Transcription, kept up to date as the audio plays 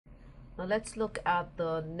Now let's look at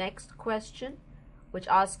the next question, which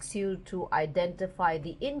asks you to identify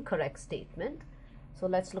the incorrect statement. So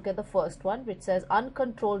let's look at the first one, which says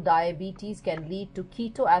uncontrolled diabetes can lead to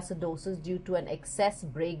ketoacidosis due to an excess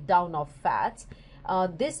breakdown of fats.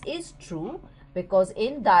 This is true because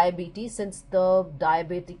in diabetes, since the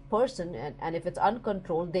diabetic person, and if it's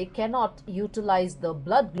uncontrolled, they cannot utilize the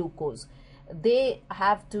blood glucose. They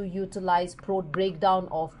have to utilize breakdown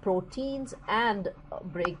of proteins and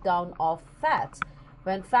breakdown of fats.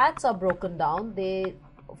 When fats are broken down, they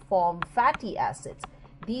form fatty acids.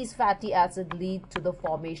 These fatty acids lead to the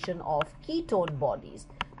formation of ketone bodies,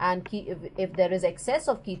 and if there is excess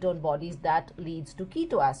of ketone bodies, that leads to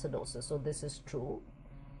ketoacidosis. So this is true.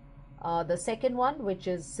 The second one, which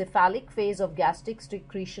is cephalic phase of gastric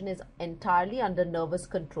secretion is entirely under nervous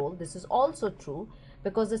control. This is also true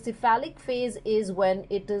because the cephalic phase is when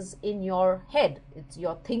it is in your head. It's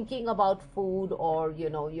you're thinking about food, or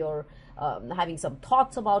you're having some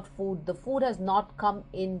thoughts about food. The food has not come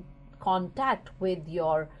in contact with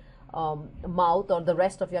your mouth or the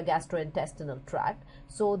rest of your gastrointestinal tract.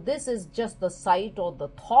 So this is just the sight or the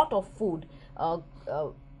thought of food.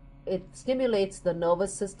 It stimulates the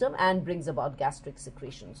nervous system and brings about gastric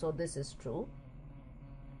secretion. So this is true.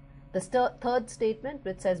 The third statement,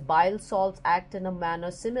 which says bile salts act in a manner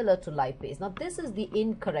similar to lipase. Now this is the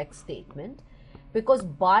incorrect statement, because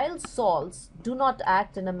bile salts do not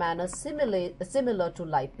act in a manner similar to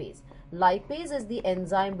lipase. Lipase is the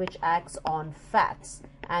enzyme which acts on fats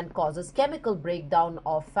and causes chemical breakdown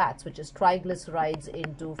of fats, which is triglycerides,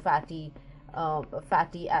 into fatty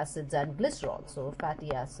acids and glycerol. So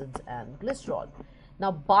fatty acids and glycerol.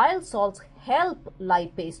 Now bile salts help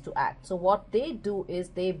lipase to act. So what they do is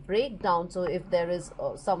they break down. So if there is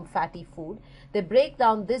some fatty food, they break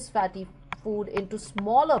down this fatty food into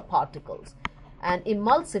smaller particles and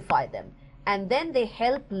emulsify them, and then they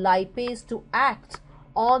help lipase to act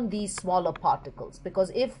on these smaller particles,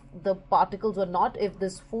 because if the particles were not, if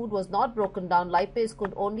this food was not broken down, lipase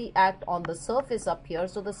could only act on the surface up here,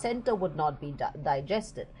 so the center would not be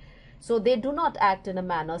digested. So they do not act in a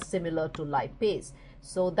manner similar to lipase.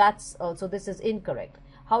 So that's so this is incorrect.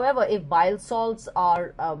 However, if bile salts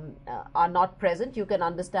are not present, you can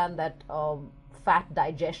understand that fat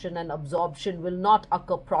digestion and absorption will not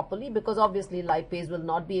occur properly, because obviously lipase will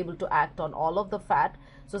not be able to act on all of the fat,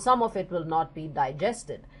 so some of it will not be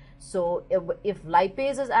digested. So if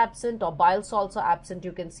lipase is absent or bile salts are absent,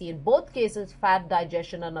 you can see in both cases fat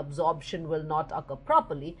digestion and absorption will not occur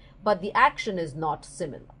properly, but the action is not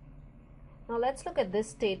similar. Now let's look at this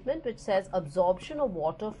statement, which says absorption of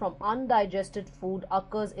water from undigested food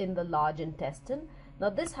occurs in the large intestine. Now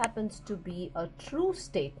this happens to be a true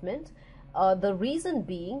statement. The reason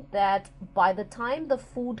being that by the time the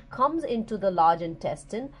food comes into the large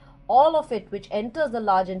intestine, all of it which enters the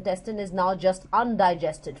large intestine is now just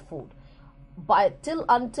undigested food.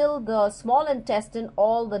 Until the small intestine,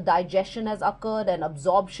 all the digestion has occurred and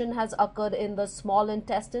absorption has occurred in the small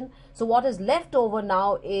intestine. So what is left over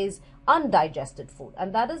now is undigested food,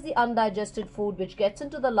 and that is the undigested food which gets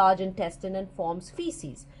into the large intestine and forms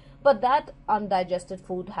feces. But that undigested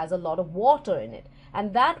food has a lot of water in it,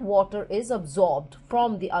 and that water is absorbed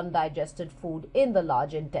from the undigested food in the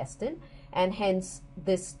large intestine, and hence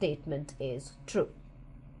this statement is true.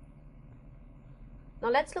 Now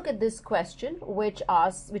let's look at this question, which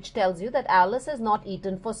tells you that Alice has not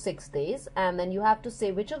eaten for 6 days, and then you have to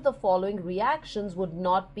say which of the following reactions would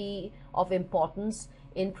not be of importance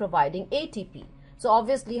in providing ATP. So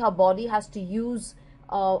obviously her body has to use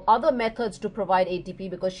other methods to provide ATP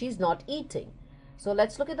because she's not eating. So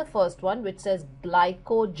let's look at the first one, which says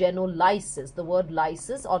glycogenolysis. The word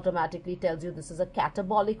lysis automatically tells you this is a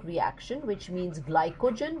catabolic reaction, which means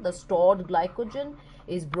glycogen, the stored glycogen,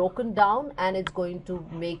 is broken down and it's going to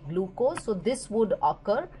make glucose. So this would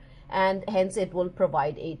occur, and hence it will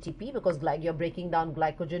provide ATP, because you're breaking down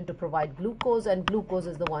glycogen to provide glucose, and glucose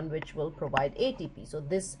is the one which will provide ATP. So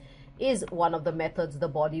this is one of the methods the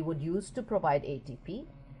body would use to provide ATP.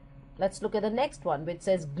 Let's look at the next one, which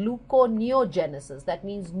says gluconeogenesis. That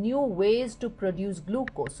means new ways to produce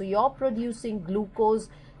glucose. So you're producing glucose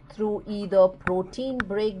through either protein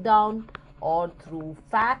breakdown or through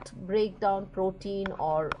fat breakdown, protein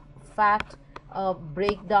or fat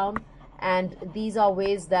breakdown. And these are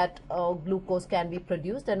ways that glucose can be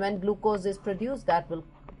produced. And when glucose is produced, that will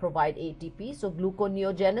provide ATP. So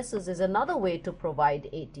gluconeogenesis is another way to provide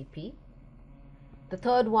ATP. The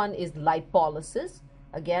third one is lipolysis.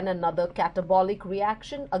 Again, another catabolic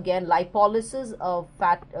reaction. Again, lipolysis of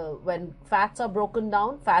fat, when fats are broken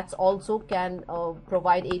down, fats also can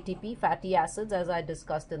provide ATP, fatty acids, as I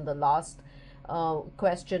discussed in the last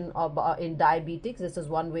question of in diabetics. This is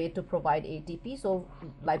one way to provide ATP. So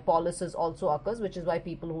lipolysis also occurs, which is why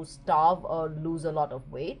people who starve lose a lot of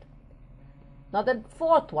weight. Now the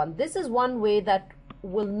fourth one, this is one way that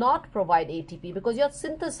will not provide ATP because you're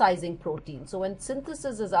synthesizing protein. So when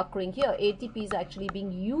synthesis is occurring here, ATP is actually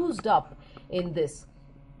being used up in this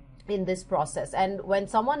process. And when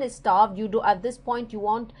someone is starved, at this point you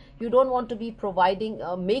don't want to be providing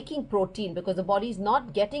making protein, because the body is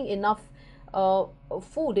not getting enough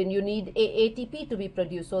food and you need ATP to be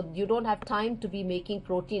produced. So you don't have time to be making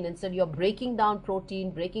protein. Instead, you're breaking down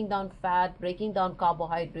protein, breaking down fat, breaking down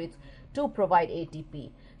carbohydrates to provide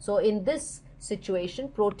ATP. So in this situation,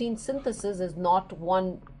 protein synthesis is not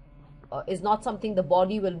something the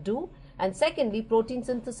body will do. And secondly, protein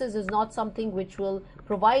synthesis is not something which will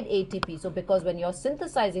provide ATP. So because when you're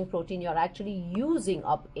synthesizing protein, you're actually using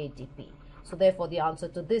up ATP. So therefore, the answer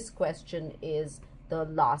to this question is the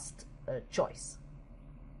last choice.